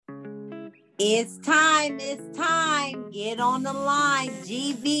It's time. It's time. Get on the line.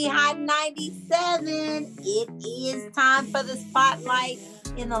 GV Hot 97. It is time for the spotlight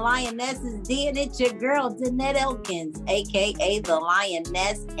in the Lioness's Den. It's your girl, Danette Elkins, aka the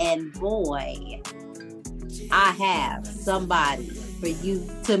Lioness. And boy, I have somebody for you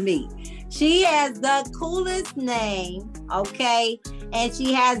to meet. She has the coolest name, okay? And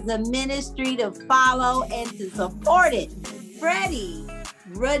she has the ministry to follow and to support it. Freddie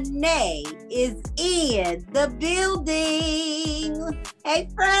Renee is in the building. Hey,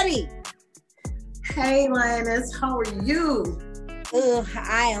 Freddie. Hey, Lioness. How are you? Oh,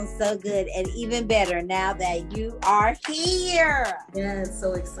 I am so good, and even better now that you are here. Yeah,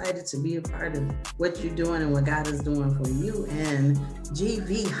 so excited to be a part of what you're doing and what God is doing for you and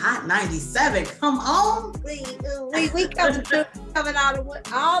GV Hot 97. Come on. We coming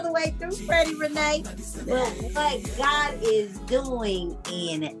all the way through, Freddie Renee. Well, what God is doing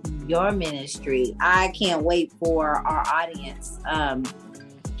in your ministry, I can't wait for our audience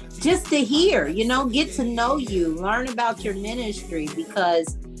just to hear, get to know you, learn about your ministry,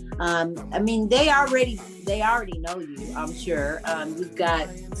 because they already know you, I'm sure. You've got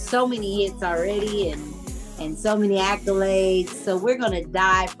so many hits already and so many accolades. So we're gonna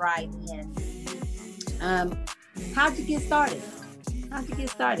dive right in. How'd you get started?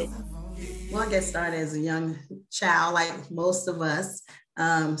 Well, I got started as a young child, like most of us.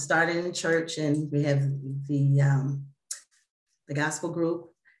 Started in church, and we have the gospel group.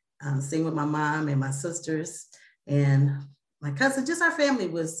 Sing with my mom and my sisters and my cousin. Just our family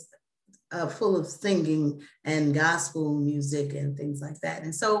was full of singing and gospel music and things like that.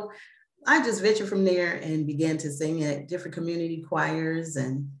 And so I just ventured from there and began to sing at different community choirs,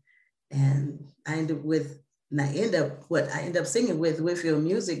 and I ended up singing with Whitfield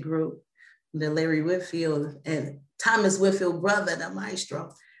Music Group, the Larry Whitfield and Thomas Whitfield brother, the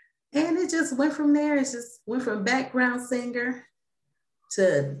maestro. And it just went from there. It just went from background singer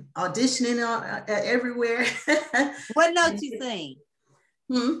to auditioning everywhere. What note you sing?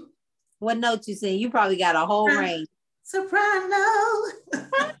 What note you sing? You probably got a whole range. Soprano.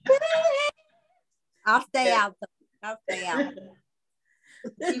 I'll stay out.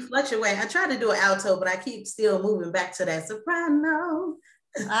 Keep fluctuating. I try to do an alto, but I keep still moving back to that soprano.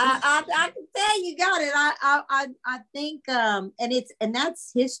 I can tell you got it. I think and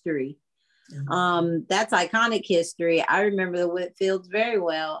that's history. That's iconic history. I remember the Whitfields very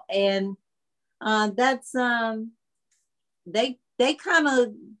well, and that's they kind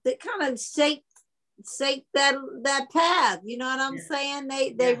of shaped that path. You know what I'm saying?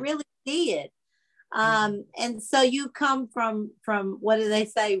 They really did. And so you come from what do they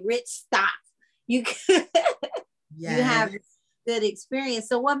say? Rich stock. You you have good experience.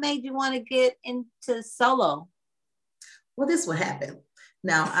 So what made you want to get into solo? Well, this what happened.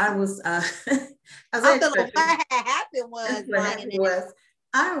 Now I was I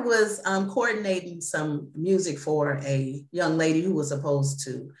was coordinating some music for a young lady who was supposed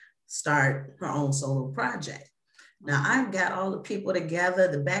to start her own solo project. Now I got all the people together,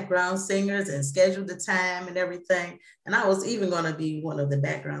 the background singers, and scheduled the time and everything. And I was even going to be one of the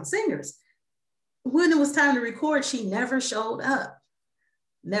background singers. When it was time to record, she never showed up.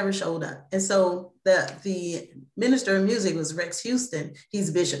 And so the minister of music was Rex Houston. He's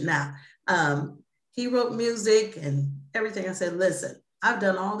bishop now. He wrote music and everything. I said, listen, I've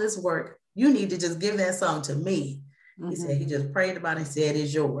done all this work. You need to just give that song to me. Mm-hmm. He said, he just prayed about it and said,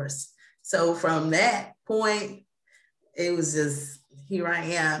 it's yours. So from that point, it was just, here I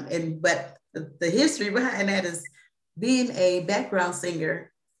am. But the history behind that is being a background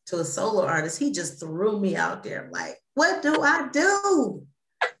singer to a solo artist. He just threw me out there like, what do I do?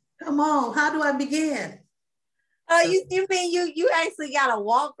 Come on, how do I begin? Oh, you mean you actually got to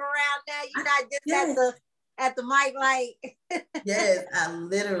walk around now? You're not just at the mic like. Yes, I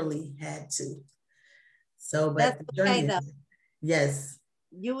literally had to. So, but that's okay though. Yes.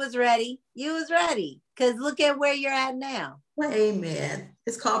 You was ready, because look at where you're at now. Well, amen.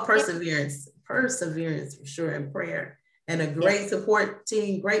 It's called perseverance. Perseverance for sure, and prayer, and a great support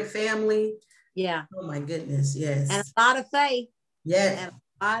team, great family. Yeah. Oh my goodness, yes. And a lot of faith. Yes. And a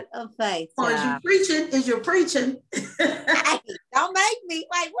lot of faith. Oh, is you preaching? Hey, don't make me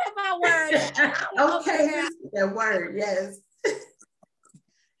like, where's my word? Okay, that word, yes.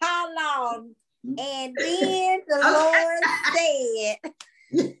 How long? And then the Lord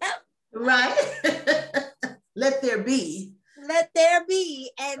said, right. Let there be.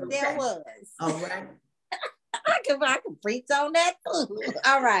 And there was. All right. I can preach on that too.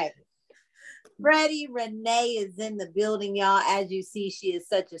 All right. Freddie Renee is in the building, y'all. As you see, she is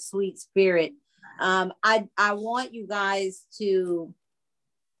such a sweet spirit. I want you guys to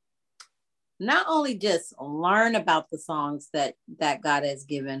not only just learn about the songs that God has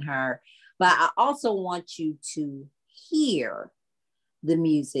given her, but I also want you to hear the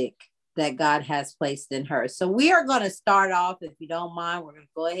music that God has placed in her. So we are going to start off, if you don't mind, we're going to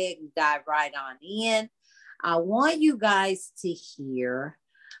go ahead and dive right on in. I want you guys to hear,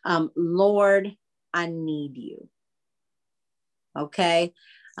 Lord, I Need You. Okay.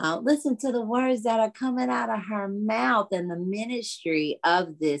 Listen to the words that are coming out of her mouth and the ministry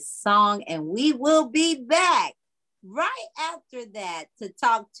of this song. And we will be back right after that to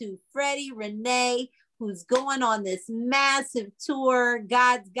talk to Freddie Renee, who's going on this massive tour,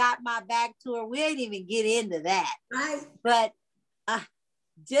 God's Got My Back tour. We ain't even get into that. Right. But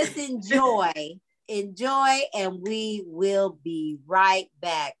just enjoy, and we will be right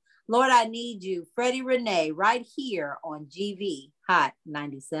back. Lord, I Need You, Freddie Renee, right here on GV Hot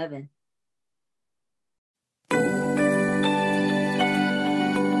 97.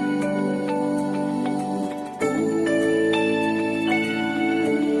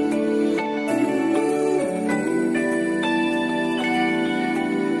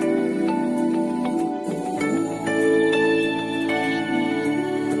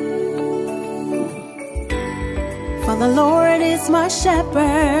 For the Lord is my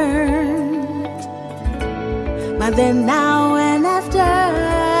shepherd, my then, now, and after,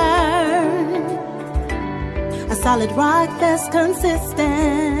 a solid rock that's consistent,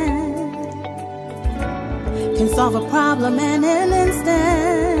 can solve a problem in an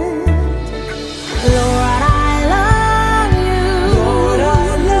instant. Lord, I love you. Lord,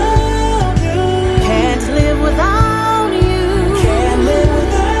 I love you. Can't live without you. Can't live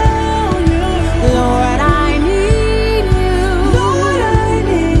without you. Lord, I need you. Lord, I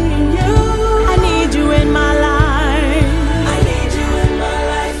need you. I need you in my life. I need you in my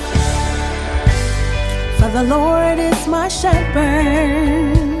life. For the Lord is my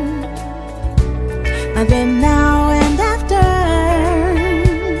shepherd, my then, now, and after,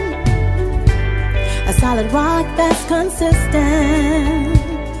 a solid rock that's consistent,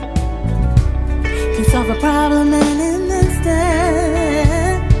 can solve a problem in an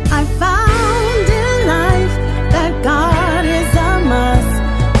instant. I found in life that God is a must,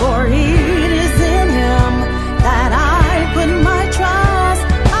 for it is in Him that I put my trust.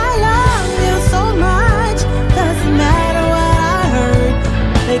 I love you so much, doesn't matter what I heard.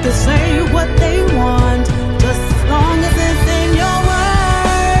 They can say what they want, just as long as it's in your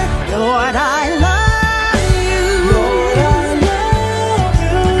word. Lord, I love you. Lord, I love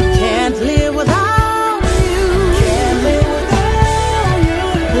you. Can't live without you. Can't live without you.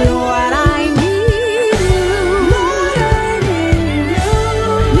 Lord, I need you. Lord, I need you.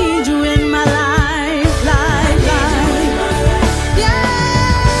 Need you in my life, life.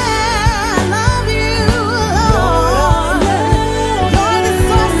 Yeah, I love you, Lord. You're the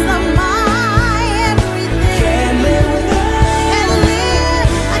source of my everything. Can't live without you.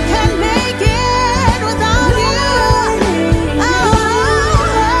 I can't make it without you.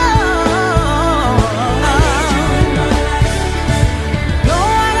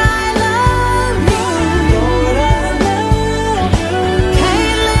 Lord, I love you. Lord, I love you.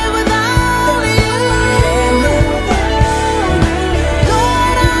 Can't live without you. Can't live without you.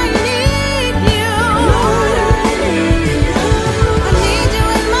 Lord, I need you. Lord, I need you. I need you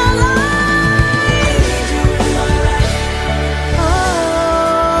in my life. I need you in my life.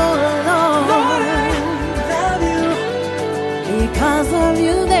 Oh, Lord, I love you. Because of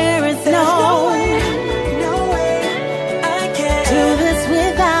you, there is no way I can do this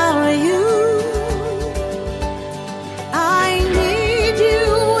without you. I need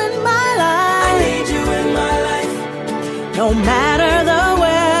you in my life. I need you in my life. No matter the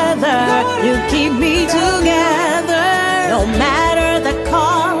weather, you keep me together. No matter the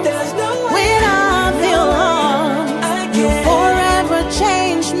cost, when I feel lost, you forever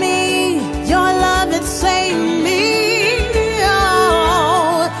change me. Your love, it saved me.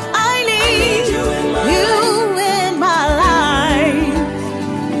 Oh, I need you in my life.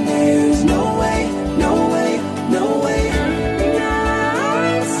 There's no way, no way, no way.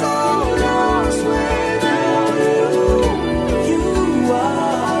 I'm so lost without you. You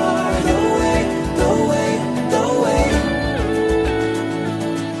are the way, the way, the way.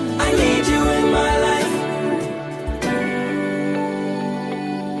 I need you in my life.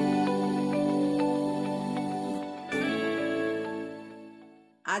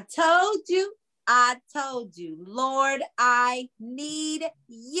 I told you, Lord, I need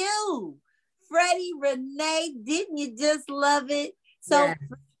you. Freddie Renee, didn't you just love it? So Yes.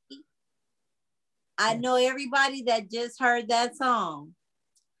 I know everybody that just heard that song,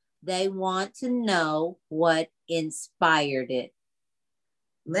 they want to know what inspired it.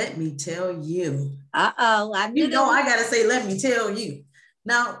 Let me tell you. I knew I gotta say, let me tell you.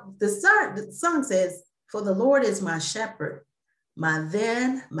 Now the song says, "For the Lord is my shepherd, my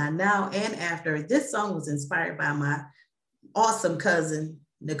then, my now, and after." This song was inspired by my awesome cousin,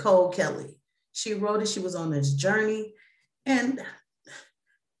 Nicole Kelly. She wrote it. She was on this journey, and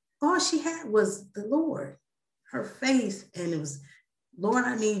all she had was the Lord, her faith, and it was, Lord,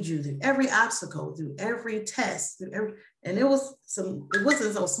 I need you through every obstacle, through every test, and it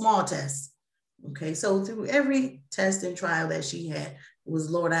wasn't so small tests. Okay, so through every test and trial that she had, it was,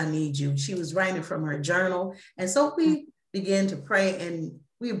 Lord, I need you. She was writing from her journal, and so we began to pray, and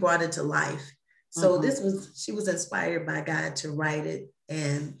we brought it to life. So she was inspired by God to write it,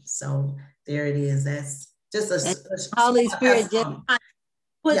 and so there it is. That's just a Holy Spirit just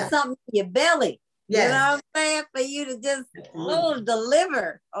put something in your belly. Yes. You know what I'm saying? For you to just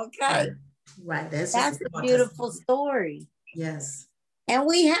deliver. Okay. Right. That's a beautiful story. Yes. And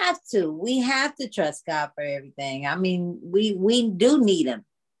we have to trust God for everything. I mean, we do need him.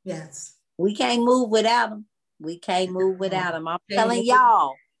 Yes. We can't move without him. I'm telling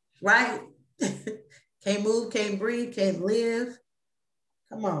y'all. Right. Can't move, can't breathe, can't live.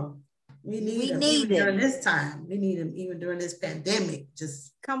 Come on. We need him during this time. We need him even during this pandemic.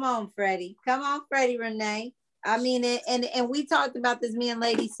 Just come on, Freddie. Come on, Freddie Renee. I mean, and we talked about this, me and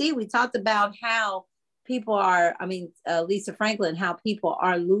Lady C. We talked about how people are, Lisa Franklin, how people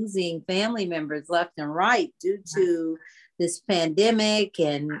are losing family members left and right due to this pandemic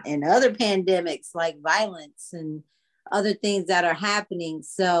and other pandemics like violence and other things that are happening.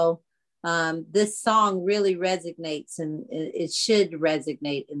 So this song really resonates, and it should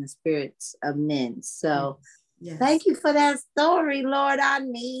resonate in the spirits of men. So thank you for that story, Lord. I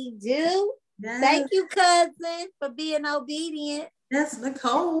need you. Yes. Thank you, cousin, for being obedient. Yes,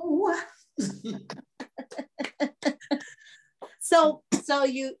 Nicole. So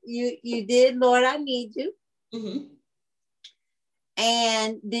you did, Lord, I need you. Mm-hmm.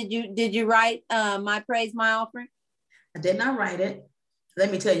 And did you write My Praise, My Offering? I did not write it.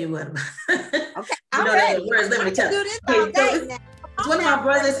 Let me tell you what. Okay. Let me tell you. It's one of my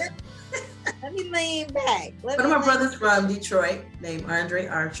brothers. Let me lean back. One of my brothers from Detroit named Andre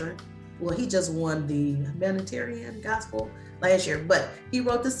Archer. Well, he just won the humanitarian gospel last year, but he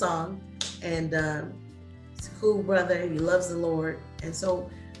wrote the song, and he's a cool brother. He loves the Lord. And so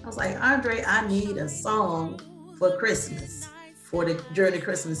I was like, Andre, I need a song for Christmas, during the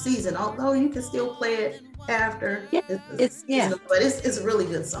Christmas season, although you can still play it after. Yeah, but it's a really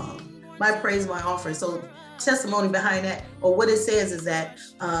good song. My Praise, My Offering. So testimony behind that, or what it says is that,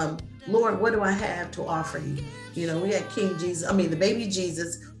 Lord, what do I have to offer you? You know, we had King Jesus, the baby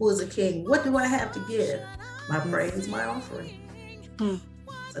Jesus, who is a king. What do I have to give? My praise, my offering.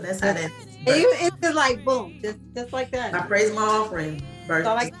 So that's how that. It's just like boom, just like that. My praise, my offering.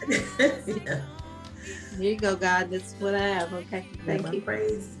 Like yeah. Here you go, God. That's what I have. Okay, thank you.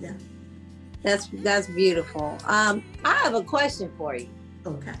 Praise, yeah. That's beautiful. I have a question for you.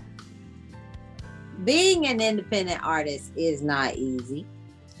 Okay. Being an independent artist is not easy.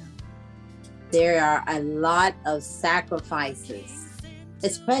 There are a lot of sacrifices,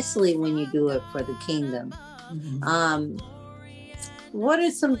 especially when you do it for the kingdom. Mm-hmm. What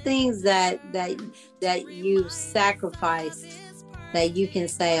are some things that you sacrificed that you can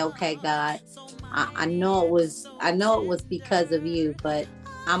say, okay, God, I know it was because of you, but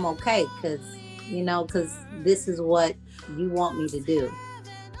I'm okay because this is what you want me to do.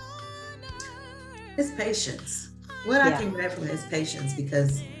 It's patience. What I can get from it is patience,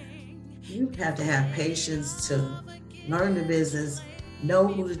 because you have to have patience to learn the business, know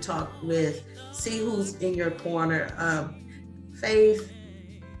who to talk with, see who's in your corner. Faith.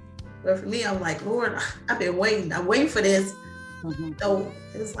 But for me, I'm like, Lord, I've been waiting. I'm waiting for this. Mm-hmm. So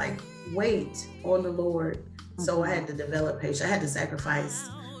it's like, wait on the Lord. Mm-hmm. So I had to develop patience. I had to sacrifice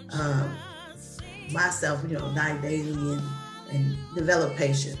myself, die daily and develop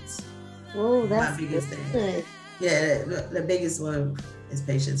patience. Oh, that's my biggest good. Thing. Yeah, the biggest one is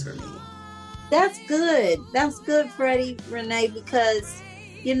patience for me. That's good. That's good, Freddie Renee, because,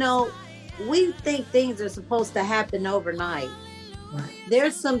 we think things are supposed to happen overnight. Right.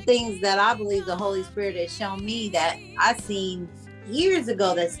 There's some things that I believe the Holy Spirit has shown me that I seen years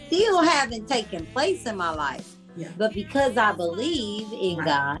ago that still haven't taken place in my life. Yeah. But because I believe in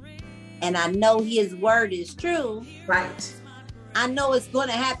God and I know his word is true. Right. I know it's going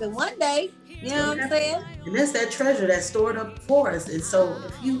to happen one day. You know what I'm saying? And that's that treasure that's stored up for us. And so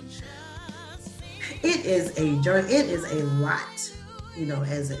it is a journey. It is a lot,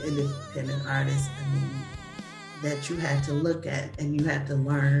 as an independent artist, that you have to look at and you have to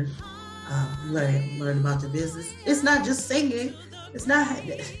learn about the business. It's not just singing. It's not,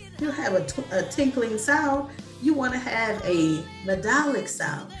 you have a tinkling sound. You want to have a melodic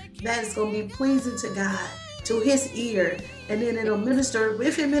sound that is going to be pleasing to God, to his ear, and then it'll minister.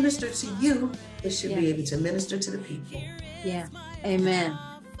 If it ministers to you, it should be able to minister to the people. Yeah. Amen.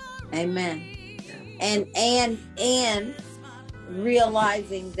 Amen. And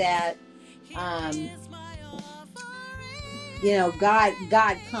realizing that,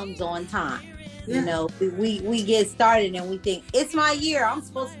 God comes on time. Yeah. We get started and we think it's my year. I'm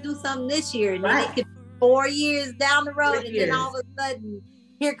supposed to do something this year, and then it could be 4 years down the road, and then all of a sudden,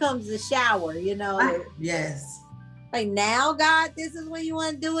 here comes the shower. Right. Yes. Like, now, God, this is when you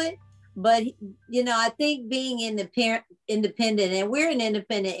want to do it. But I think being independent, and we're an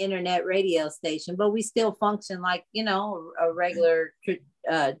independent internet radio station, but we still function like a regular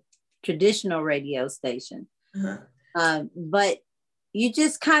traditional radio station. Uh-huh. But you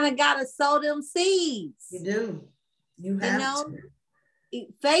just kind of got to sow them seeds. You do. You have to.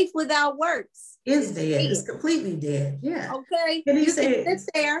 Faith without works is dead. It's completely dead. Yeah. Okay. And he said, it's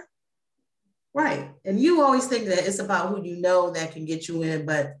there. Right. And you always think that it's about who you know that can get you in.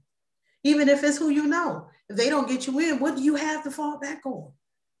 But even if it's who you know, if they don't get you in, what do you have to fall back on?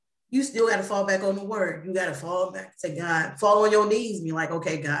 You still got to fall back on the word. You got to fall back to God. Fall on your knees and be like,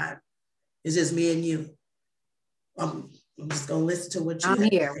 okay, God, it's just me and you. I'm just going to listen to what you I'm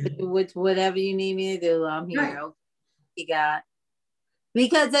here. With whatever you need me to do, I'm here. Right. Okay, you got.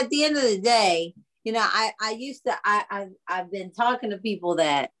 Because at the end of the day, I've been talking to people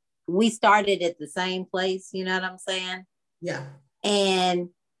that we started at the same place. You know what I'm saying? Yeah. And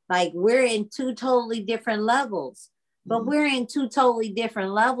like, we're in two totally different levels, but we're in two totally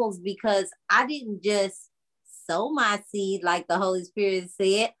different levels because I didn't just sow my seed like the Holy Spirit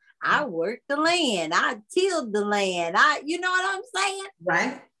said. I worked the land. I tilled the land. You know what I'm saying?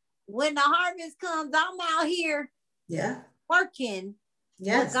 Right. When the harvest comes, I'm out here working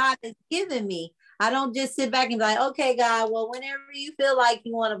what God has given me. I don't just sit back and be like, okay, God, well, whenever you feel like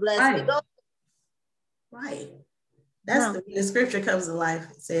you want to bless me, go. Right. That's the scripture comes to life.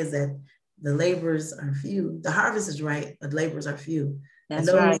 It says that the laborers are few. The harvest is right, but laborers are few. That's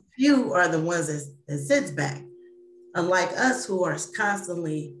and those right. few are the ones that sits back. Unlike us who are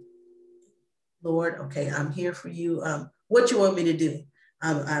constantly, Lord, okay, I'm here for you. What you want me to do?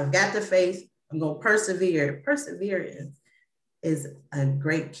 I've got the faith. I'm going to persevere. Perseverance is a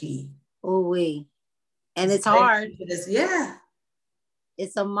great key. Oh, and it's hard. Yeah.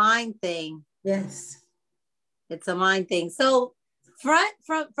 It's a mind thing. Yes. It's a mind thing. So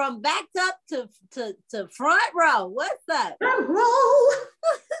from backed up to front row. What's up? Front row.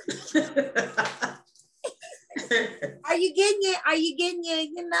 Are you getting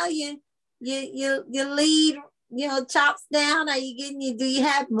your lead, chops down? Are you getting do you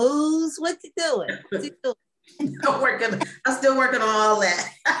have moves? What you doing? I'm still working on all that.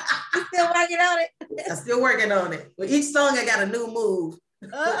 You still working on it? I'm still working on it. With each song, I got a new move.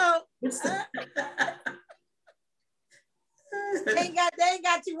 They ain't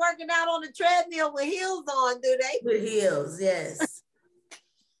got you working out on the treadmill with heels on, do they? With heels, yes.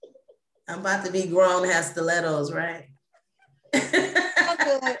 I'm about to be grown, have stilettos, right?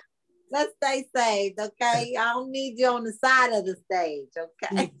 Good. Let's stay saved, okay? I don't need you on the side of the stage,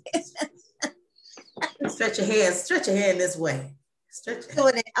 okay? Stretch your hand this way.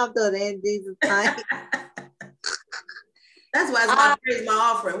 I'm doing it in Jesus' name. That's why it's my praise, my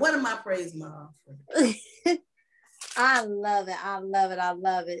offering. What am I praise, my offering? I love it. I love it. I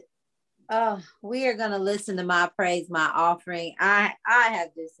love it. Oh, we are going to listen to my praise, my offering. I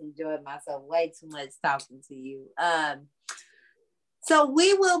have just enjoyed myself way too much talking to you. So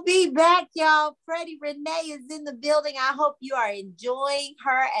we will be back, y'all. Freddie Renee is in the building. I hope you are enjoying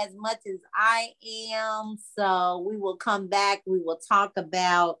her as much as I am. So we will come back. We will talk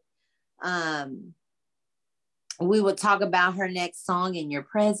about her next song, In Your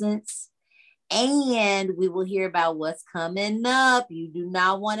Presence. And we will hear about what's coming up. You do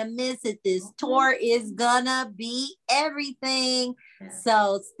not want to miss it. This tour is gonna be everything.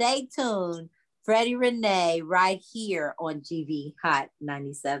 So stay tuned. Freddie Renee right here on GV Hot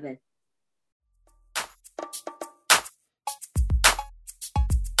 97.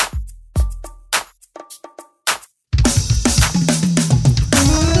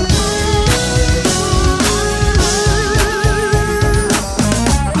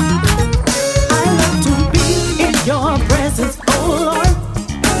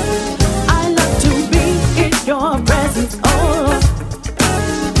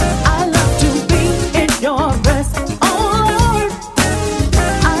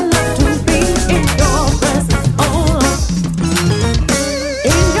 I love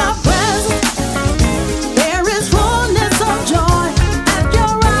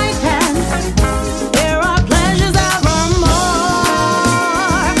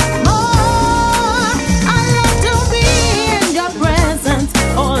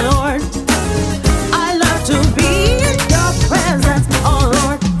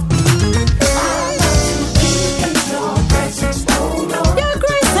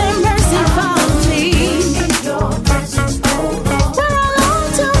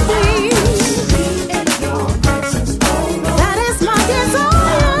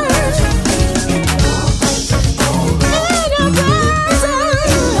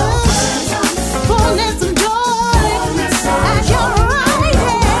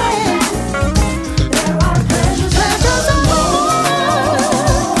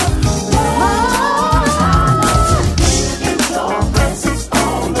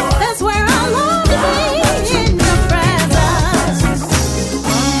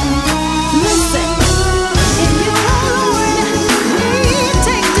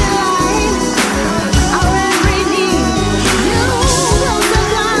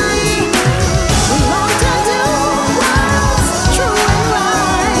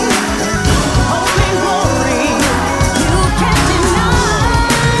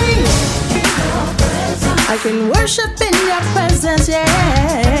can worship in your presence, yeah.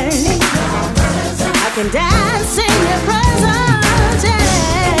 I can dance in your presence,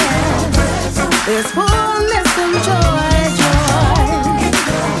 yeah. There's fullness of joy, joy.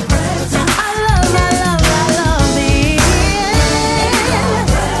 I love thee.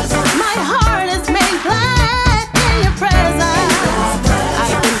 My heart is made glad in your presence. I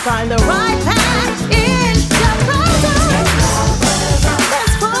can find the right path in your presence.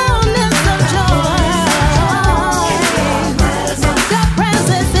 There's fullness of joy. Your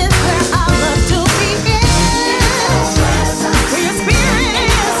presence is where I love to be in. Where your spirit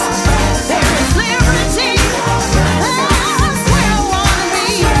is, there is liberty. That's where I wanna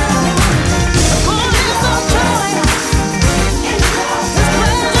be. Fullness of joy. His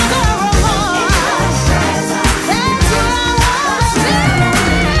presence evermore. That's where I wanna be.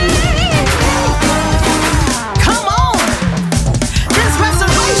 Come on. There's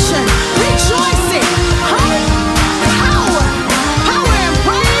restoration, rejoicing, hope, power, power and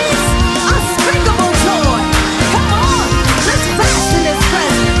praise, unspeakable joy. Come on, let's fast in His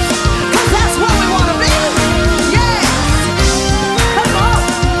presence, 'cause that's where we want to be. Yes, come on.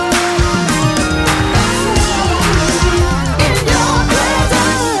 In your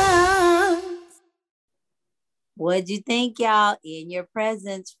presence. What'd you think, y'all? In your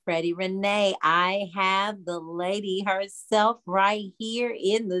presence, Freddie Renee. I have the lady herself right here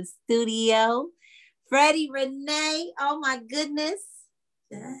in the studio. Freddie Renee, oh my goodness.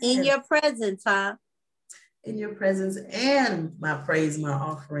 In Yes. your presence, huh? In your presence and my praise, my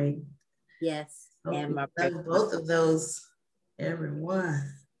offering. Yes. And my Love both of those, everyone.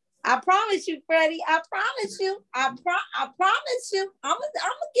 I promise you, Freddie. I promise you. I promise you. I'm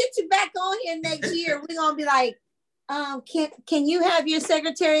gonna get you back on here next year. We're gonna be like, can you have your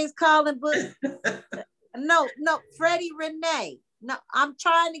secretaries call and book? No, Freddie Renee. No, I'm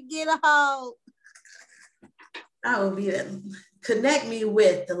trying to get a hold. I will be there. Connect me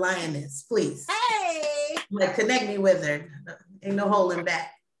with the lioness, please. Hey, Like, connect me with her. Ain't no holding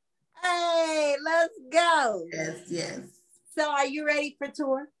back. hey, let's go. Yes, yes. So are you ready for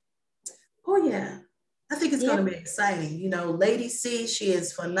tour? Oh yeah. I think it's Yeah. going to be exciting. You know, Lady C, she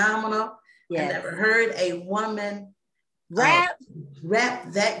is phenomenal. I never heard a woman Rap.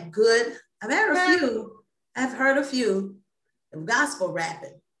 rap that good. I've heard a few. I've heard a few of gospel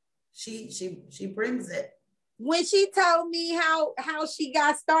rapping. She brings it. When she told me how she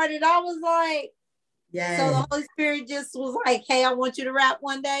got started, I was like, Yes. so the Holy Spirit just was like, hey, I want you to rap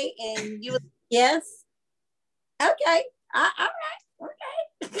one day. And you was, yes. Okay. All right.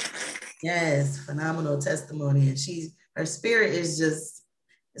 Okay. Yes, phenomenal testimony. And her spirit is just,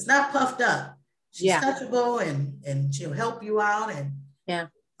 it's not puffed up. She's touchable and she'll help you out. And yeah,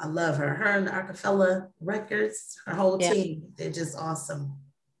 I love her. Her and the Rockefeller Records, her whole team, they're just awesome.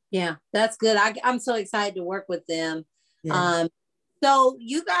 Yeah, that's good. I'm so excited to work with them. Yes. So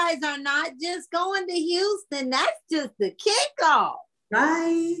you guys are not just going to Houston. That's just the kickoff.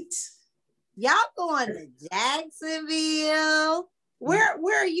 Right. Y'all going to Jacksonville. Where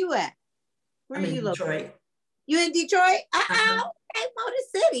are you at? Where I'm are in you Detroit. located? You in Detroit? Uh-huh. Okay, Motor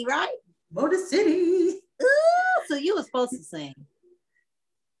City, right? Motor City. Ooh, so you were supposed to sing.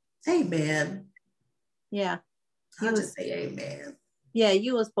 Amen. Yeah. I'll just say amen. Yeah,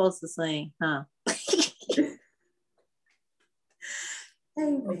 you were supposed to sing, huh?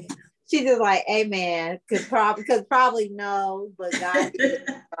 Amen. She's just like, amen. Because probably no, but God,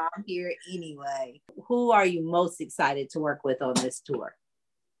 I'm here anyway. Who are you most excited to work with on this tour?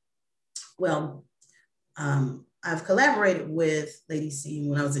 Well, I've collaborated with Lady C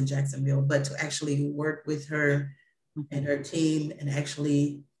when I was in Jacksonville, but to actually work with her and her team and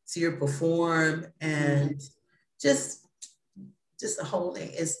actually see her perform and just the whole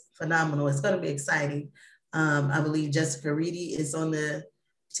thing is phenomenal. It's going to be exciting. I believe Jessica Reedy is on the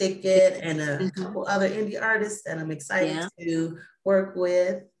ticket and a couple other indie artists that I'm excited to work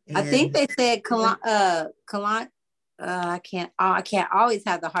with. And I think they said I can't always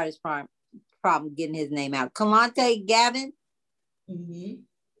have the hardest problem getting his name out. Kalante Gavin. Mm-hmm.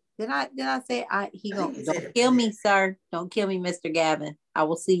 Did I say don't kill me, sir. Don't kill me, Mr. Gavin. I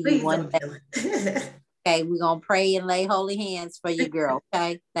will see you one day. Okay, we're gonna pray and lay holy hands for your girl.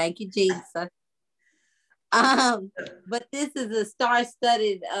 Okay, thank you, Jesus. But this is a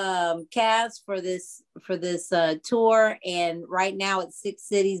star-studded cast for this tour, and right now it's 6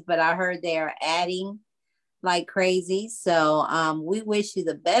 cities, but I heard they are adding like crazy. So we wish you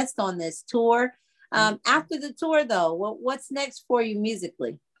the best on this tour. After the tour, though, what's next for you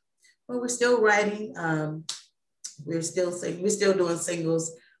musically? Well, we're still writing. We're still doing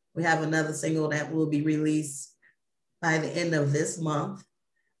singles. We have another single that will be released by the end of this month,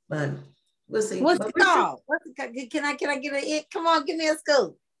 but We'll see. What's it called? Can I get it? Come on, give me a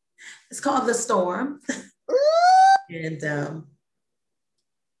scoop. It's called The Storm. And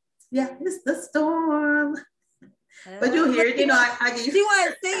yeah, it's The Storm. But you'll hear it. You know, I give you. She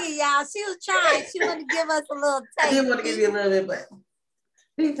wanted to sing it, y'all. She was trying. She wanted to give us a little taste. I did want to give you a little bit, but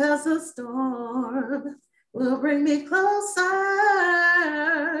because the storm will bring me closer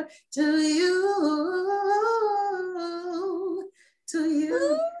to you, to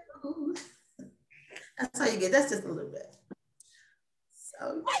you. That's how you get. That's just a little bit.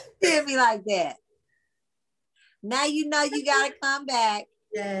 So why you did me like that? Now you know you gotta come back.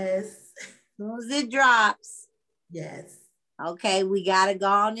 Yes. As soon as it drops. Yes. Okay, we gotta go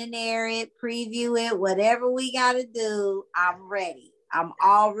on and air it, preview it, whatever we gotta do. I'm ready. I'm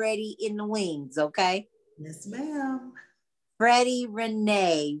already in the wings, okay? Yes, ma'am. Freddie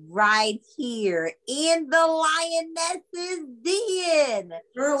Renee, right here in the Lioness's Den.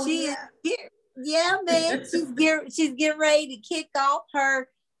 Girl, she is here. Yeah, man. She's getting ready to kick off her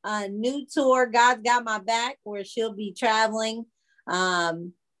new tour, God's Got My Back, where she'll be traveling.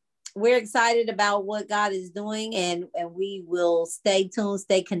 We're excited about what God is doing, and we will stay tuned,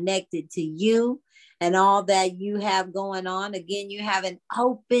 stay connected to you and all that you have going on. Again, you have an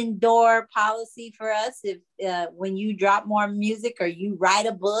open door policy for us. If when you drop more music, or you write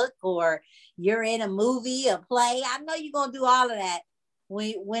a book, or you're in a movie, a play, I know you're going to do all of that.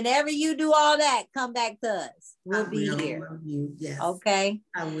 Whenever you do all that, come back to us. We'll be here. Yes. Okay.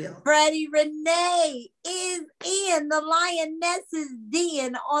 I will. Freddie Renee is in the Lioness's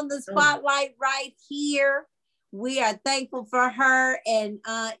Den on the spotlight right here. We are thankful for her. And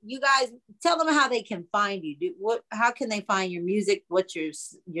you guys, tell them how they can find you. How can they find your music? What's your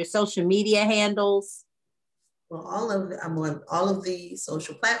social media handles? Well, I'm on all of the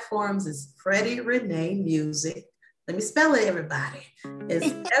social platforms. It's Freddie Renee Music. Let me spell it, everybody. It's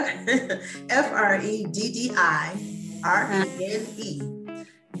FREDDIRENE.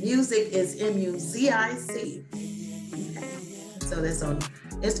 Music is MUZIC. Okay. So that's on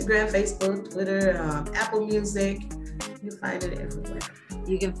Instagram, Facebook, Twitter, Apple Music. You find it everywhere.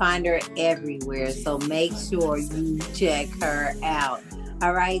 You can find her everywhere. So make sure you check her out.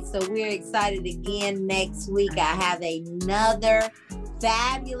 All right. So we're excited again. Next week, I have another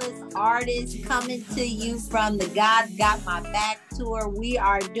fabulous artist coming to you from the God's Got My Back tour. We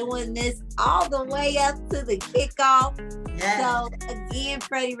are doing this all the way up to the kickoff. Yes. So again,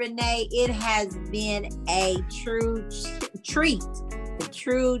 Freddie Renee, it has been a true treat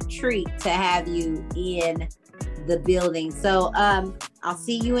to have you in the building. So I'll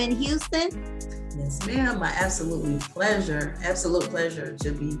see you in Houston. Yes, ma'am. My absolute pleasure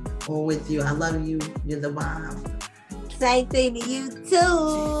to be on with you. I love you. You're the bomb. Same thing to you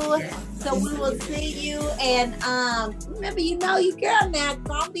too. Yes. So we will see you, and remember, you know your girl now.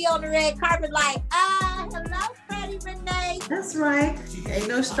 I'll be on the red carpet like, hello, Freddie Renee. That's right. Ain't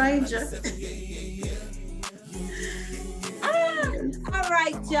no stranger. All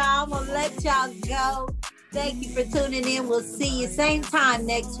right, y'all. I'm gonna let y'all go. Thank you for tuning in. We'll see you same time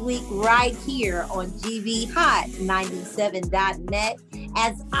next week right here on GVHot97.net.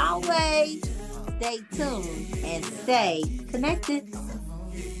 As always, stay tuned and stay connected.